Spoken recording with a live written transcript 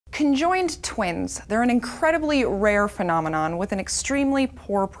Conjoined twins, they're an incredibly rare phenomenon with an extremely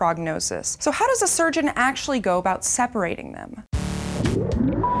poor prognosis. So how does a surgeon actually go about separating them?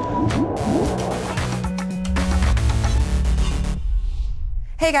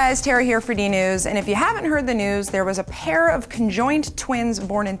 Hey guys, Tara here for DNews, and if you haven't heard the news, there was a pair of conjoined twins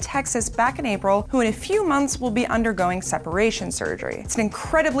born in Texas back in April who in a few months will be undergoing separation surgery. It's an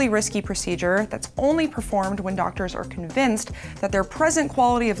incredibly risky procedure that's only performed when doctors are convinced that their present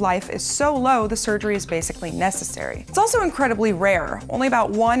quality of life is so low the surgery is basically necessary. It's also incredibly rare. Only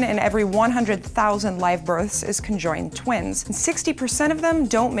about 1 in every 100,000 live births is conjoined twins, and 60% of them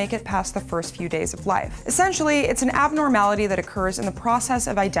don't make it past the first few days of life. Essentially, it's an abnormality that occurs in the process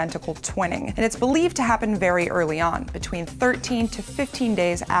of identical twinning, and it's believed to happen very early on, between 13 to 15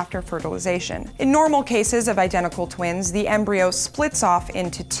 days after fertilization. In normal cases of identical twins, the embryo splits off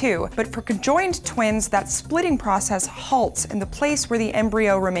into two, but for conjoined twins, that splitting process halts, and the place where the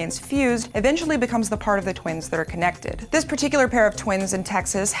embryo remains fused eventually becomes the part of the twins that are connected. This particular pair of twins in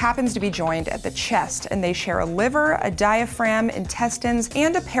Texas happens to be joined at the chest, and they share a liver, a diaphragm, intestines,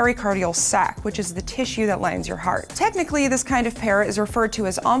 and a pericardial sac, which is the tissue that lines your heart. Technically, this kind of pair is referred to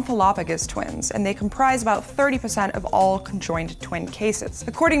as Doppelgängers twins, and they comprise about 30% of all conjoined twin cases.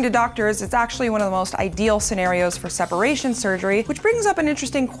 According to doctors, it's actually one of the most ideal scenarios for separation surgery, which brings up an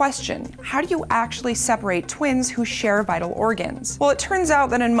interesting question. How do you actually separate twins who share vital organs? Well, it turns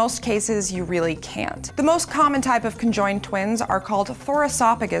out that in most cases, you really can't. The most common type of conjoined twins are called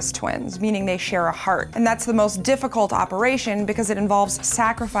thoracoesophagus twins, meaning they share a heart. And that's the most difficult operation because it involves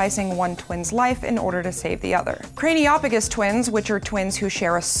sacrificing one twin's life in order to save the other. Craniopagus twins, which are twins who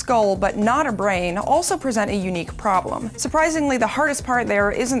share a skull but not a brain, also present a unique problem. Surprisingly, the hardest part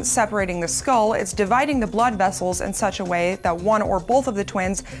there isn't separating the skull, it's dividing the blood vessels in such a way that one or both of the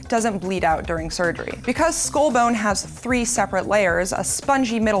twins doesn't bleed out during surgery. Because skull bone has 3 separate layers, a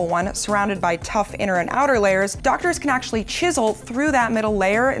spongy middle one surrounded by tough inner and outer layers, doctors can actually chisel through that middle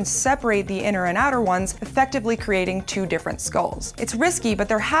layer and separate the inner and outer ones, effectively creating 2 different skulls. It's risky, but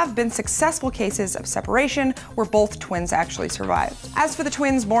there have been successful cases of separation where both twins actually survived. As for the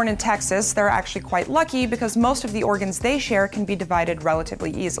twins born in Texas, they're actually quite lucky because most of the organs they share can be divided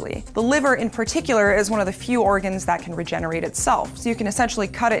relatively easily. The liver in particular is one of the few organs that can regenerate itself, so you can essentially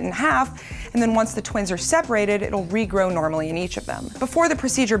cut it in half, and then once the twins are separated, it'll regrow normally in each of them. Before the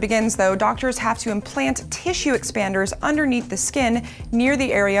procedure begins though, doctors have to implant tissue expanders underneath the skin near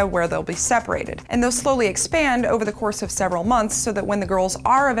the area where they'll be separated, and those slowly expand over the course of several months so that when the girls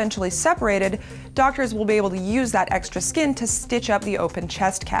are eventually separated, doctors will be able to use that extra skin to stitch up the open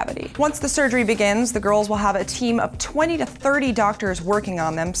chest cavity. Once the surgery begins, the girls will have a team of 20 to 30 doctors working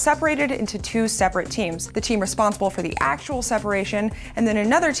on them, separated into 2 separate teams. The team responsible for the actual separation, and then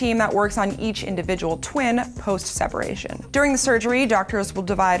another team that works on each individual twin post-separation. During the surgery, doctors will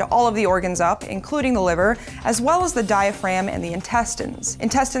divide all of the organs up, including the liver, as well as the diaphragm and the intestines.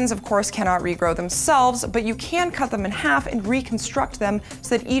 Intestines, of course, cannot regrow themselves, but you can cut them in half and reconstruct them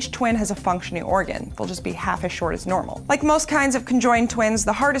so that each twin has a functioning organ. They'll just be half as short as normal. Like most kinds of conjoined twins,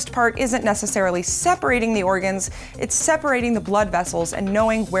 the hardest part isn't necessarily separating the organs, it's separating the blood vessels and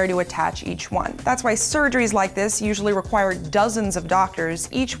knowing where to attach each one. That's why surgeries like this usually require dozens of doctors,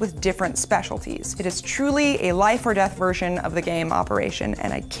 each with different specialties. It is truly a life or death version of the game operation,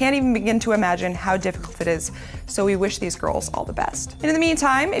 and I can't even begin to imagine how difficult it is, so we wish these girls all the best. And in the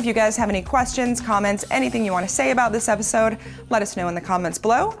meantime, if you guys have any questions, comments, anything you want to say about this episode, let us know in the comments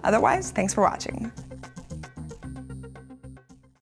below. Otherwise, thanks for watching.